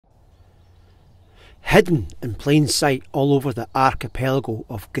Hidden in plain sight all over the archipelago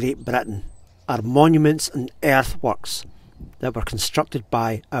of Great Britain are monuments and earthworks that were constructed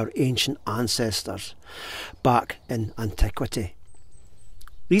by our ancient ancestors back in antiquity.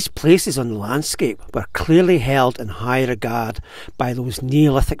 These places on the landscape were clearly held in high regard by those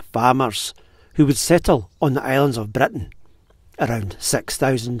Neolithic farmers who would settle on the islands of Britain around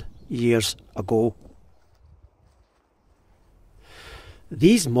 6,000 years ago.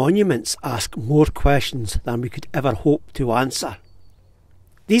 These monuments ask more questions than we could ever hope to answer.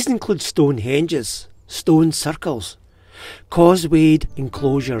 These include stone henges, stone circles, causewayed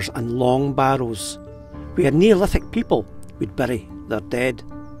enclosures and long barrows where Neolithic people would bury their dead.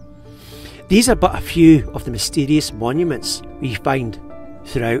 These are but a few of the mysterious monuments we find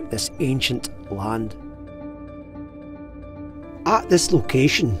throughout this ancient land. At this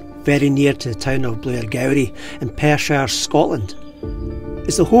location, very near to the town of Blairgowrie in Perthshire, Scotland,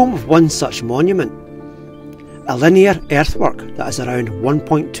 is the home of one such monument, a linear earthwork that is around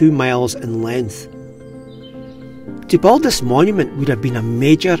 1.2 miles in length. To build this monument would have been a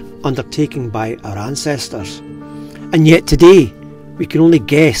major undertaking by our ancestors, and yet today we can only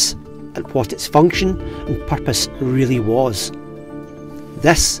guess at what its function and purpose really was.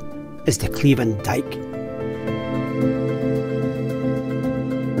 This is the Cleaven Dyke.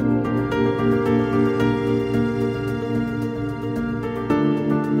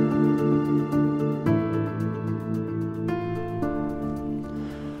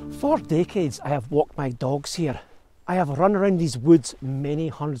 For decades I have walked my dogs here. I have run around these woods many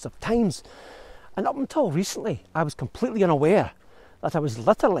hundreds of times, and up until recently I was completely unaware that I was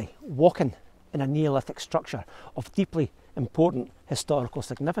literally walking in a Neolithic structure of deeply important historical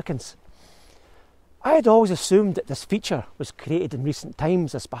significance. I had always assumed that this feature was created in recent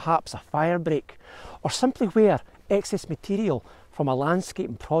times as perhaps a fire break, or simply where excess material from a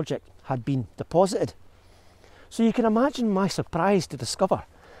landscaping project had been deposited. So you can imagine my surprise to discover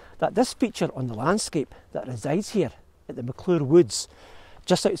that this feature on the landscape that resides here at the McClure Woods,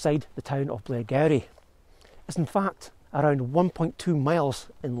 just outside the town of Blairgowrie, is in fact around 1.2 miles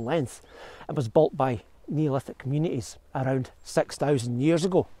in length and was built by Neolithic communities around 6,000 years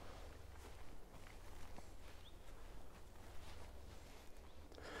ago.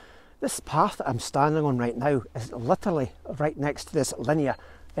 This path that I'm standing on right now is literally right next to this linear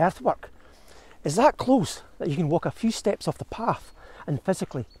earthwork. It's that close that you can walk a few steps off the path and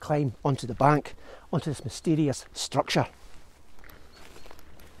physically climb onto the bank, onto this mysterious structure.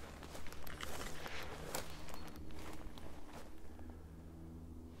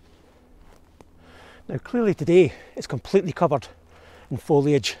 Now clearly today it's completely covered in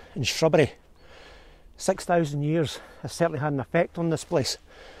foliage and shrubbery. 6,000 years has certainly had an effect on this place,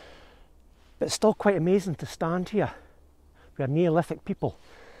 but it's still quite amazing to stand here where Neolithic people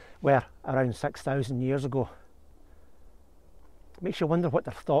were around 6,000 years ago. It makes you wonder what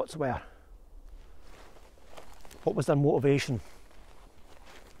their thoughts were. What was their motivation?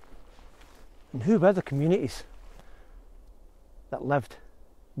 And who were the communities that lived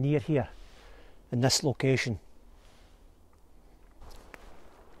near here in this location?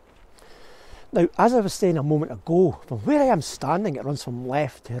 Now, as I was saying a moment ago, from where I am standing it runs from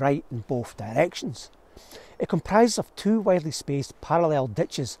left to right in both directions. It comprises of two widely spaced parallel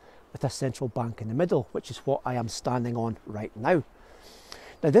ditches with a central bank in the middle, which is what I am standing on right now.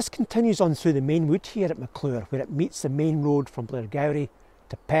 Now this continues on through the main wood here at McClure, where it meets the main road from Blairgowrie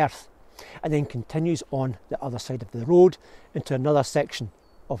to Perth, and then continues on the other side of the road into another section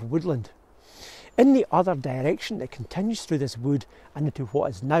of woodland. In the other direction it continues through this wood and into what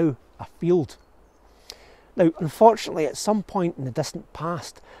is now a field. Now unfortunately at some point in the distant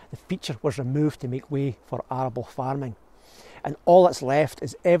past the feature was removed to make way for arable farming, and all that's left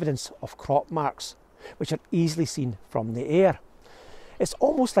is evidence of crop marks which are easily seen from the air. It's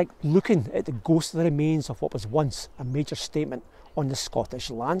almost like looking at the ghostly remains of what was once a major statement on the Scottish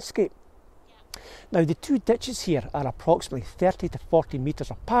landscape. Now the two ditches here are approximately 30 to 40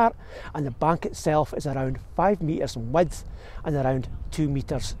 metres apart, and the bank itself is around 5 metres in width and around 2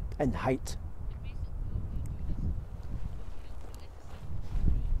 metres in height.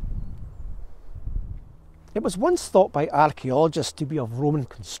 It was once thought by archaeologists to be of Roman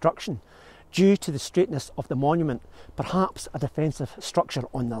construction due to the straightness of the monument, perhaps a defensive structure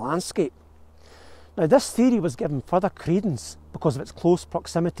on the landscape. Now this theory was given further credence because of its close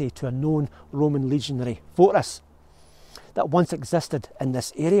proximity to a known Roman legionary fortress that once existed in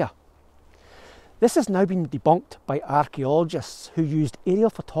this area. This has now been debunked by archaeologists who used aerial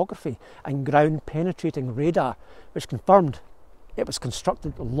photography and ground penetrating radar, which confirmed it was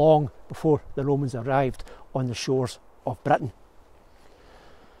constructed long before the Romans arrived on the shores of Britain.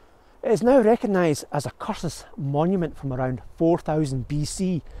 It is now recognised as a cursus monument from around 4000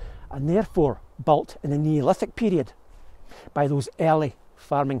 BC and therefore built in the Neolithic period by those early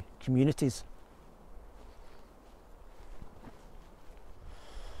farming communities.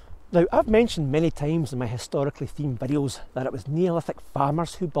 Now, I've mentioned many times in my historically themed videos that it was Neolithic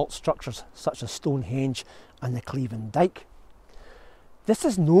farmers who built structures such as Stonehenge and the Cleaven Dyke. This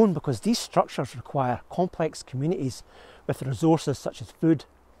is known because these structures require complex communities with resources such as food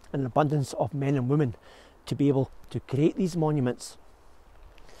and an abundance of men and women to be able to create these monuments.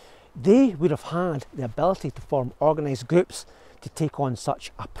 They would have had the ability to form organised groups to take on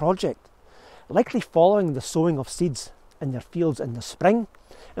such a project, likely following the sowing of seeds in their fields in the spring,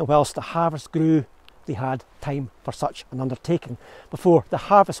 and whilst the harvest grew, they had time for such an undertaking before the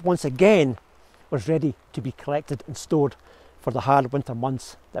harvest once again was ready to be collected and stored for the hard winter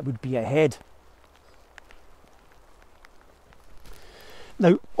months that would be ahead.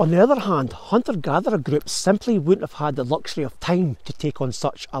 Now, on the other hand, hunter-gatherer groups simply wouldn't have had the luxury of time to take on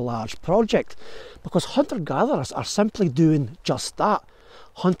such a large project, because hunter-gatherers are simply doing just that,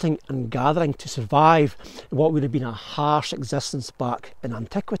 hunting and gathering to survive in what would have been a harsh existence back in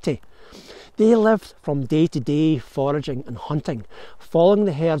antiquity. They lived from day to day foraging and hunting, following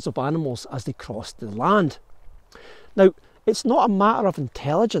the herds of animals as they crossed the land. Now, it's not a matter of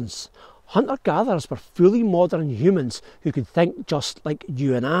intelligence. Hunter-gatherers were fully modern humans who could think just like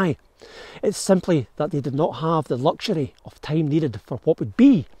you and I. It's simply that they did not have the luxury of time needed for what would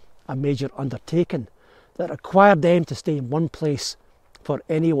be a major undertaking that required them to stay in one place for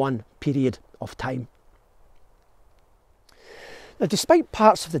any one period of time. Now, despite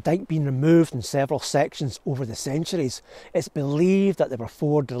parts of the dyke being removed in several sections over the centuries, it's believed that there were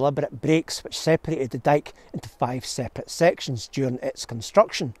 4 deliberate breaks which separated the dyke into 5 separate sections during its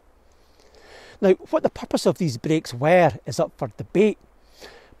construction. Now, what the purpose of these breaks were is up for debate.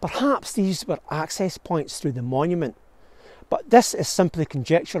 Perhaps these were access points through the monument, but this is simply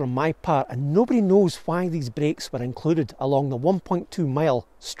conjecture on my part, and nobody knows why these breaks were included along the 1.2 mile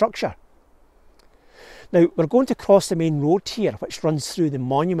structure. Now, we're going to cross the main road here, which runs through the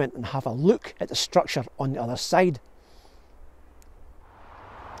monument, and have a look at the structure on the other side.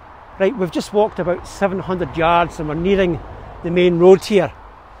 Right, we've just walked about 700 yards and we're nearing the main road here.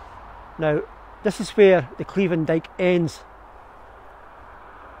 Now, this is where the Cleaven Dyke ends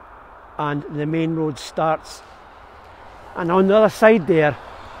and the main road starts. And on the other side there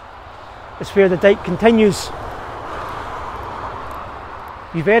is where the dyke continues.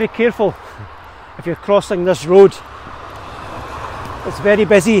 Be very careful if you're crossing this road. It's very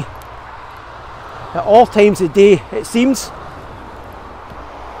busy at all times of day, it seems.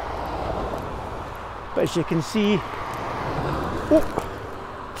 But as you can see,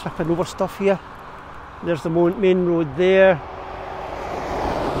 tripping over stuff here. There's the main road there.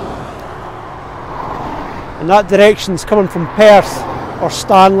 And that direction's coming from Perth or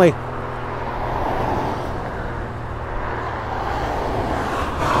Stanley.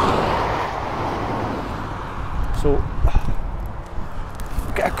 So,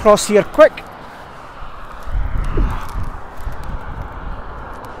 get across here quick.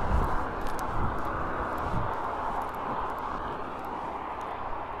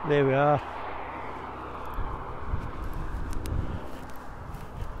 There we are.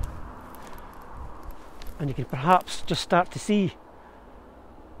 And you can perhaps just start to see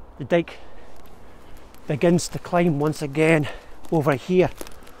the dyke begins to climb once again over here.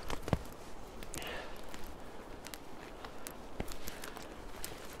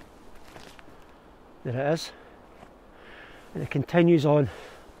 There it is. And it continues on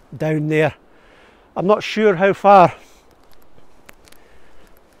down there. I'm not sure how far.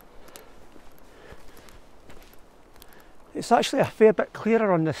 It's actually a fair bit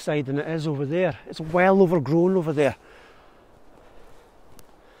clearer on this side than it is over there. It's well overgrown over there.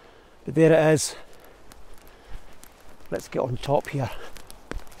 But there it is. Let's get on top here.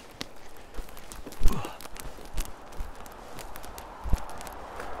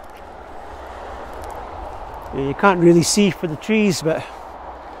 Yeah, you can't really see for the trees, but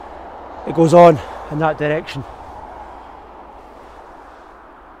it goes on in that direction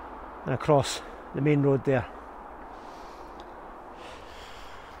and across the main road there.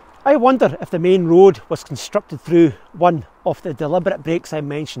 I wonder if the main road was constructed through one of the deliberate breaks I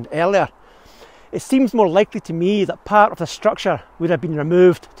mentioned earlier. It seems more likely to me that part of the structure would have been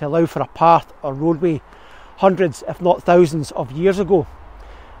removed to allow for a path or roadway hundreds if not thousands of years ago,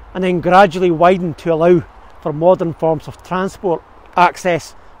 and then gradually widened to allow for modern forms of transport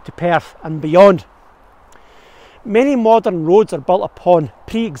access to Perth and beyond. Many modern roads are built upon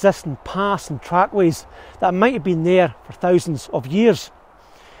pre-existing paths and trackways that might have been there for thousands of years.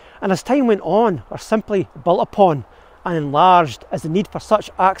 and as time went on were simply built upon and enlarged as the need for such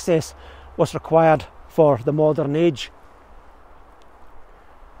access was required for the modern age.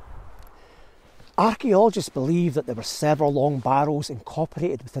 Archaeologists believe that there were several long barrows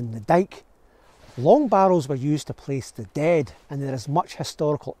incorporated within the dyke. Long barrows were used to place the dead, and there is much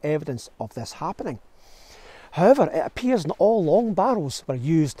historical evidence of this happening. However, it appears not all long barrows were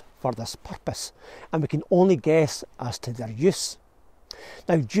used for this purpose, and we can only guess as to their use.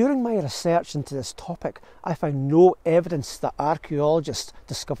 Now, during my research into this topic, I found no evidence that archaeologists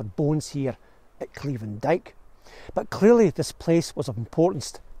discovered bones here at Cleaven Dyke. But clearly this place was of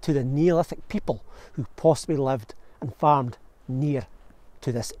importance to the Neolithic people who possibly lived and farmed near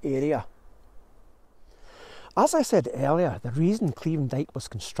to this area. As I said earlier, the reason Cleaven Dyke was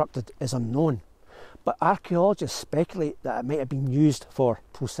constructed is unknown, but archaeologists speculate that it might have been used for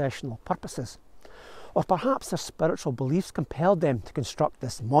processional purposes, or perhaps their spiritual beliefs compelled them to construct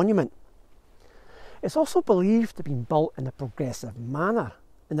this monument. It's also believed to have been built in a progressive manner,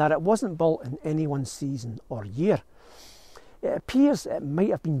 in that it wasn't built in any one season or year. It appears it might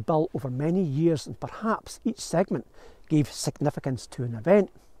have been built over many years, and perhaps each segment gave significance to an event,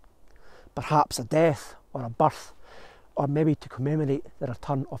 perhaps a death or a birth, or maybe to commemorate the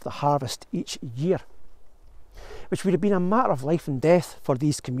return of the harvest each year, which would have been a matter of life and death for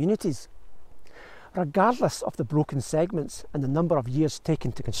these communities. Regardless of the broken segments and the number of years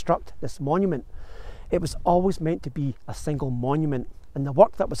taken to construct this monument, it was always meant to be a single monument, and the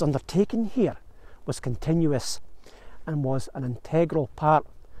work that was undertaken here was continuous and was an integral part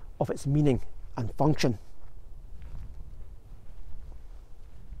of its meaning and function.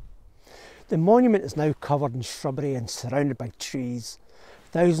 The monument is now covered in shrubbery and surrounded by trees.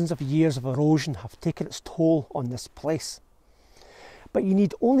 Thousands of years of erosion have taken its toll on this place. But you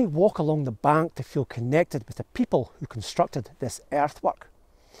need only walk along the bank to feel connected with the people who constructed this earthwork,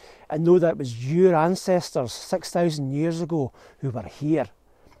 and know that it was your ancestors 6,000 years ago who were here,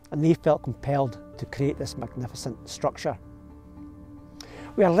 and they felt compelled to create this magnificent structure.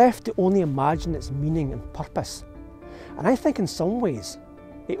 We are left to only imagine its meaning and purpose, and I think in some ways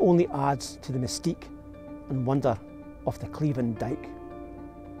it only adds to the mystique and wonder of the Cleaven Dyke.